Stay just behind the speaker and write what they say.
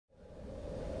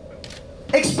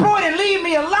exploit and leave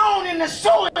me alone in the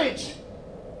sewage.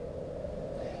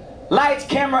 Lights,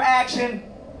 camera, action.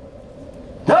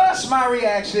 Thus my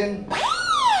reaction.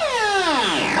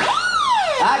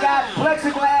 I got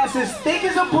plexiglass as thick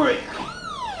as a brick,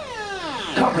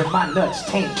 covering my nuts,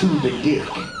 taint tube and dick,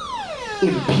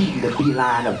 impeding the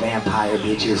beeline of vampire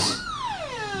bitches.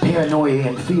 Paranoia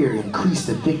and fear increase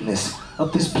the thickness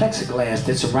of this plexiglass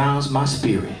that surrounds my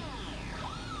spirit,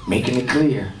 making it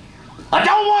clear, I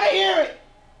don't want to hear it.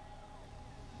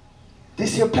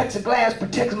 This here plexiglass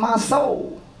protects my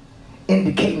soul,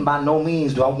 indicating by no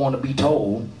means do I want to be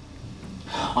told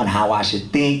on how I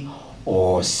should think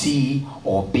or see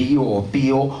or be or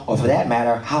feel, or for that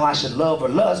matter, how I should love or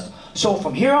lust. So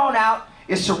from here on out,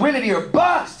 it's serenity or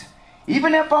bust.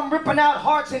 Even if I'm ripping out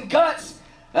hearts and guts,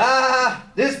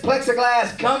 this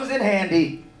plexiglass comes in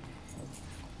handy.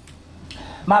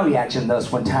 My reaction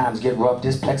thus, when times get rough,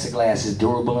 this plexiglass is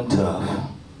durable and tough.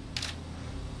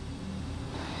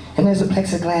 And there's a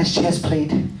plexiglass chest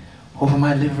plate over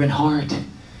my liver and heart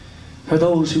for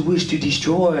those who wish to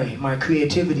destroy my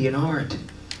creativity and art.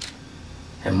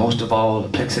 And most of all, a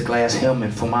plexiglass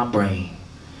helmet for my brain,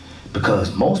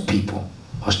 because most people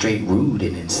are straight rude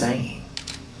and insane.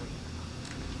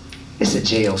 It's a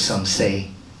jail, some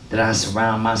say, that I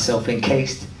surround myself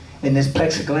encased in this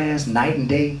plexiglass night and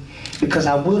day, because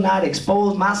I will not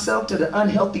expose myself to the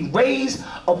unhealthy rays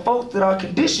of folks that are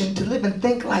conditioned to live and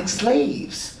think like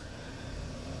slaves.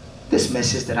 This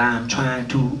message that I am trying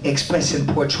to express and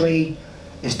portray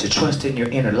is to trust in your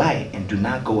inner light and do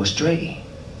not go astray.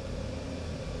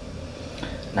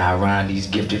 Now around these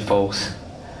gifted folks,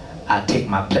 I take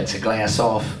my plexiglass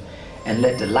off and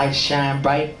let the light shine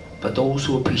bright for those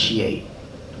who appreciate.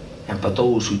 And for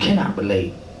those who cannot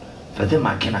relate, for them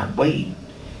I cannot wait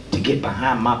to get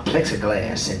behind my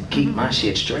plexiglass and keep my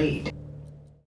shit straight.